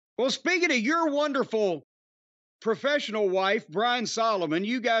Well, speaking of your wonderful professional wife, Brian Solomon,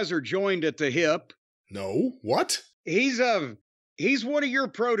 you guys are joined at the hip. No, what? He's one of your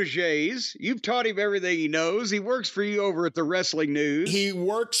proteges. You've taught him everything he knows. He works for you over at the Wrestling News. He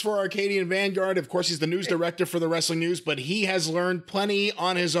works for Arcadian Vanguard. Of course, he's the news director for the Wrestling News, but he has learned plenty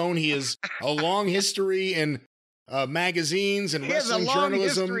on his own. He has a long history in magazines and wrestling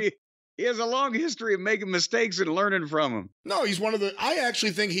journalism. He has a long history of making mistakes and learning from them. No, I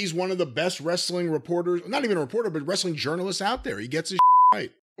actually think he's one of the best wrestling reporters, not even a reporter, but wrestling journalists out there. He gets his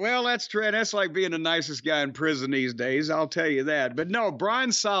right. Well, that's true. That's like being the nicest guy in prison these days. I'll tell you that. But no,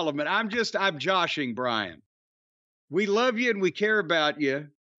 Brian Solomon, I'm joshing Brian. We love you and we care about you.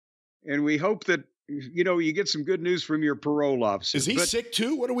 And we hope that, you get some good news from your parole officer. Is he sick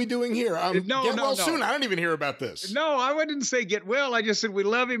too? What are we doing here? No. Soon. I don't even hear about this. No, I wouldn't say get well. I just said we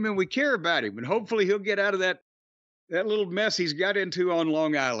love him and we care about him. And hopefully he'll get out of that little mess he's got into on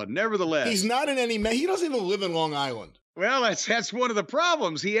Long Island. Nevertheless. He's not in any mess. He doesn't even live in Long Island. Well, that's one of the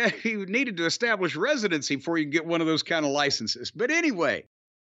problems. He needed to establish residency before you get one of those kind of licenses. But anyway,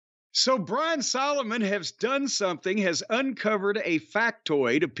 so Brian Solomon has done something, has uncovered a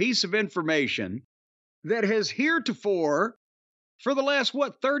factoid, a piece of information that has heretofore, for the last,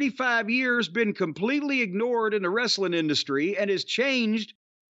 35 years, been completely ignored in the wrestling industry and has changed.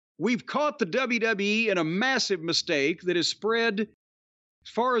 We've caught the WWE in a massive mistake that has spread, as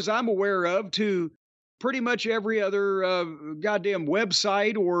far as I'm aware of, to pretty much every other goddamn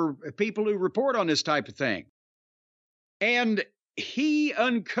website or people who report on this type of thing. And he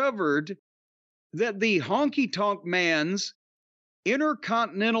uncovered that the Honky Tonk Man's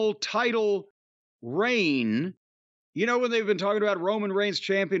Intercontinental title reign, when they've been talking about Roman Reigns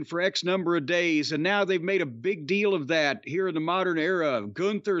champion for X number of days, and now they've made a big deal of that here in the modern era.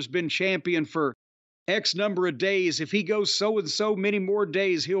 Gunther's been champion for X number of days. If he goes so and so many more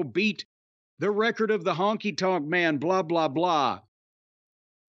days, he'll beat the record of the Honky Tonk Man, blah, blah, blah.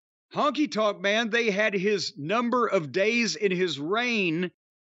 Honky Tonk Man, they had his number of days in his reign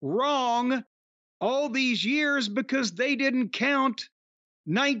wrong all these years because they didn't count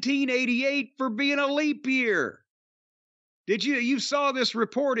 1988 for being a leap year. You saw this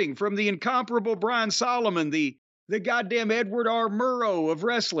reporting from the incomparable Brian Solomon, the goddamn Edward R. Murrow of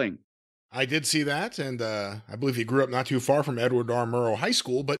wrestling. I did see that, and I believe he grew up not too far from Edward R. Murrow High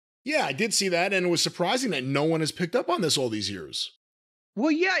School, but yeah, I did see that, and it was surprising that no one has picked up on this all these years. Well,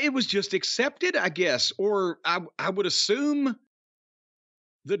 yeah, it was just accepted, I guess, or I would assume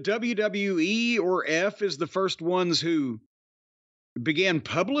the WWE or F is the first ones who began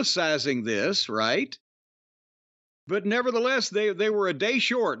publicizing this, right? But nevertheless, they were a day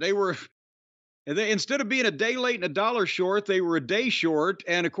short. Instead of being a day late and $1 short, they were a day short,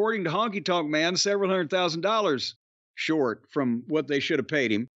 and according to Honky Tonk Man, several $100,000 short from what they should have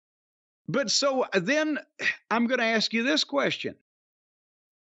paid him. But so then I'm going to ask you this question.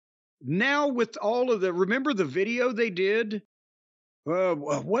 Now with all of remember the video they did?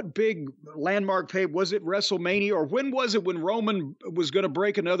 What big landmark pay was it? WrestleMania? Or when was it when Roman was going to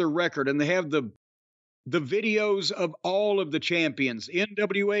break another record? And they have the videos of all of the champions,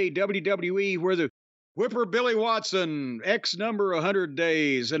 NWA, WWE, where the Whipper Billy Watson, X number 100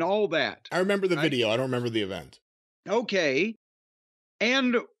 days, and all that. I remember the video. I don't remember the event. Okay.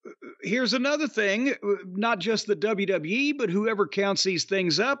 And here's another thing, not just the WWE, but whoever counts these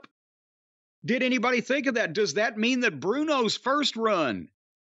things up. Did anybody think of that? Does that mean that Bruno's first run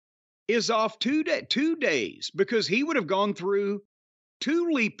is off 2 days? Because he would have gone through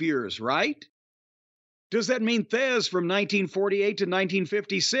 2 leap years, right? Does that mean Thez from 1948 to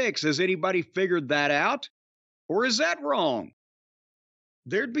 1956? Has anybody figured that out? Or is that wrong?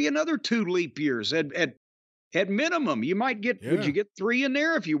 There'd be another 2 leap years at minimum. You might get, would you get 3 in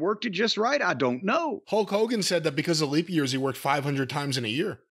there if you worked it just right? I don't know. Hulk Hogan said that because of leap years, he worked 500 times in a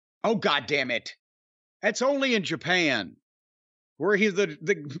year. Oh, God damn it. That's only in Japan, where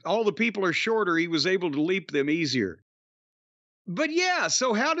all the people are shorter. He was able to leap them easier. But yeah,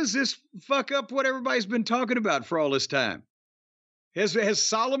 so how does this fuck up what everybody's been talking about for all this time? Has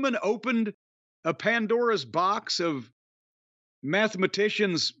Solomon opened a Pandora's box of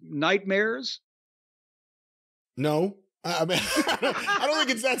mathematicians' nightmares? No. I mean, I don't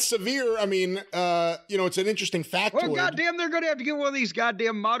think it's that severe. I mean, it's an interesting factoid. Well, goddamn, they're going to have to get one of these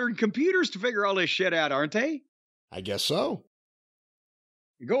goddamn modern computers to figure all this shit out, aren't they? I guess so.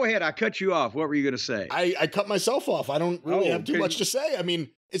 Go ahead. I cut you off. What were you going to say? I cut myself off. I don't really have too much to say. I mean,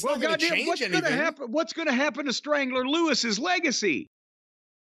 it's not going to change anything. What's going to happen to Strangler Lewis's legacy?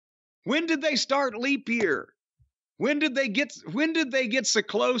 When did they start leap year? When did they get so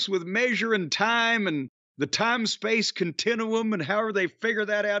close with measuring time and the time-space continuum and however they figure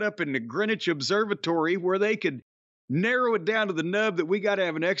that out up in the Greenwich Observatory where they could narrow it down to the nub that we got to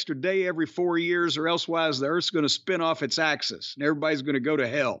have an extra day every 4 years or elsewise the Earth's going to spin off its axis and everybody's going to go to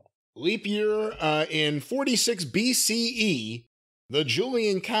hell. Leap year in 46 BCE, the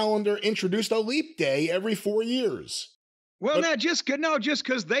Julian calendar introduced a leap day every 4 years. Well, now, just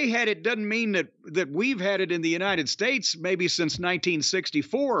because they had it doesn't mean that we've had it in the United States maybe since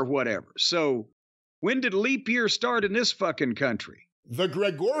 1964 or whatever. So when did leap year start in this fucking country? The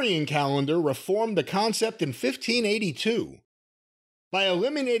Gregorian calendar reformed the concept in 1582 by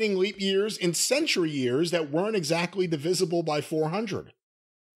eliminating leap years in century years that weren't exactly divisible by 400.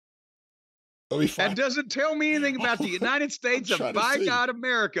 That doesn't tell me anything about the United States of bygone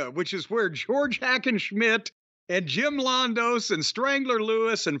America, which is where George Hackenschmidt and Jim Londos and Strangler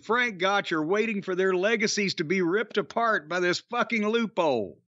Lewis and Frank Gotch are waiting for their legacies to be ripped apart by this fucking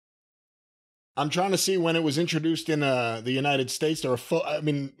loophole. I'm trying to see when it was introduced in the United States.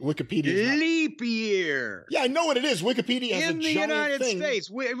 Wikipedia. Leap year. Yeah, I know what it is. Wikipedia has in a the giant United thing. States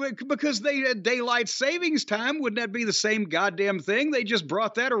because they had daylight savings time. Wouldn't that be the same goddamn thing? They just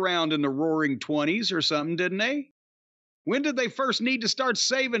brought that around in the Roaring 20s or something, didn't they? When did they first need to start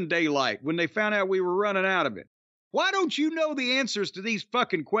saving daylight? When they found out we were running out of it? Why don't you know the answers to these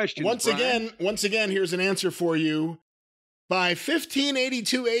fucking questions? Once again, here's an answer for you. By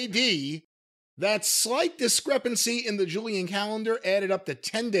 1582 AD, that slight discrepancy in the Julian calendar added up to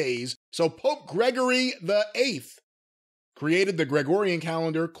 10 days, so Pope Gregory VIII created the Gregorian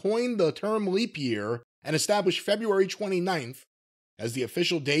calendar, coined the term leap year, and established February 29th as the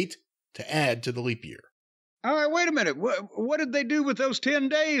official date to add to the leap year. All right, wait a minute. What did they do with those 10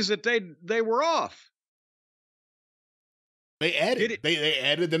 days that they were off? They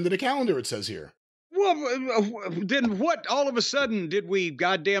added them to the calendar, it says here. Well, then what? All of a sudden, did we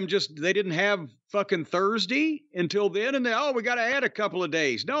goddamn they didn't have fucking Thursday until then? And we got to add a couple of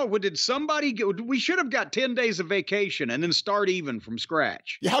days. No, did somebody we should have got 10 days of vacation and then start even from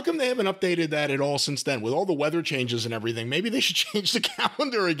scratch. Yeah, how come they haven't updated that at all since then? With all the weather changes and everything, maybe they should change the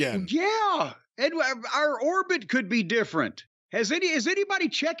calendar again. Yeah, and our orbit could be different. Is anybody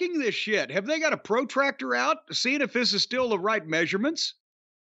checking this shit? Have they got a protractor out seeing if this is still the right measurements?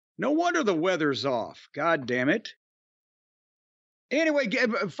 No wonder the weather's off. God damn it. Anyway,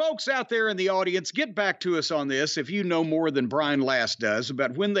 folks out there in the audience, get back to us on this if you know more than Brian Last does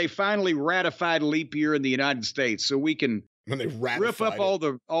about when they finally ratified leap year in the United States so we can rip up all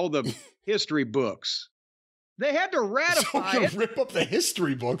the history books. They had to ratify it. Rip up the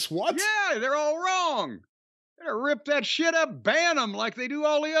history books? What? Yeah, they're all wrong. They're gonna rip that shit up, ban them like they do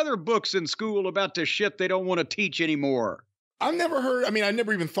all the other books in school about the shit they don't want to teach anymore. I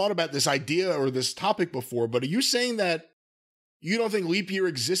never even thought about this idea or this topic before, but are you saying that you don't think leap year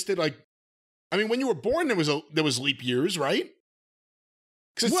existed? When you were born, there was leap years, right?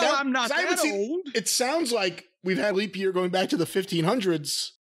 I'm not that old. It sounds like we've had leap year going back to the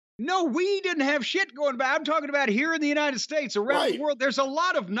 1500s. No, we didn't have shit going back. I'm talking about here in the United States, around the world. There's a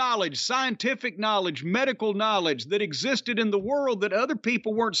lot of knowledge, scientific knowledge, medical knowledge that existed in the world that other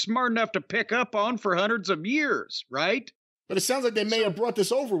people weren't smart enough to pick up on for hundreds of years, right? But it sounds like they may have brought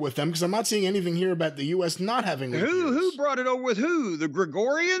this over with them because I'm not seeing anything here about the U.S. not having leap years. Who brought it over with who? The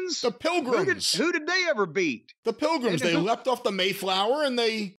Gregorians? The Pilgrims. Who did they ever beat? The Pilgrims. They leapt off the Mayflower and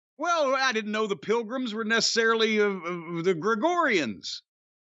they... Well, I didn't know the Pilgrims were necessarily the Gregorians.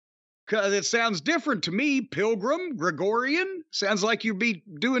 Because it sounds different to me. Pilgrim, Gregorian, sounds like you'd be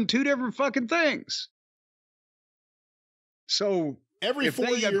doing two different fucking things. So... if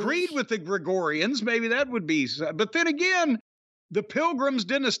they agreed with the Gregorians, maybe that would be... But then again, the Pilgrims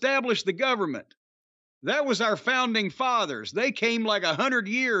didn't establish the government. That was our founding fathers. They came like 100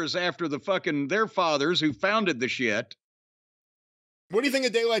 years after their fathers who founded the shit. What do you think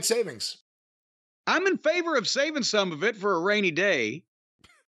of daylight savings? I'm in favor of saving some of it for a rainy day.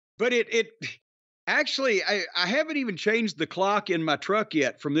 But actually, I haven't even changed the clock in my truck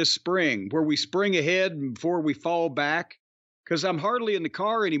yet from this spring, where we spring ahead before we fall back. Because I'm hardly in the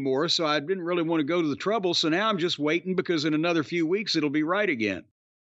car anymore, so I didn't really want to go to the trouble. So now I'm just waiting because in another few weeks, it'll be right again.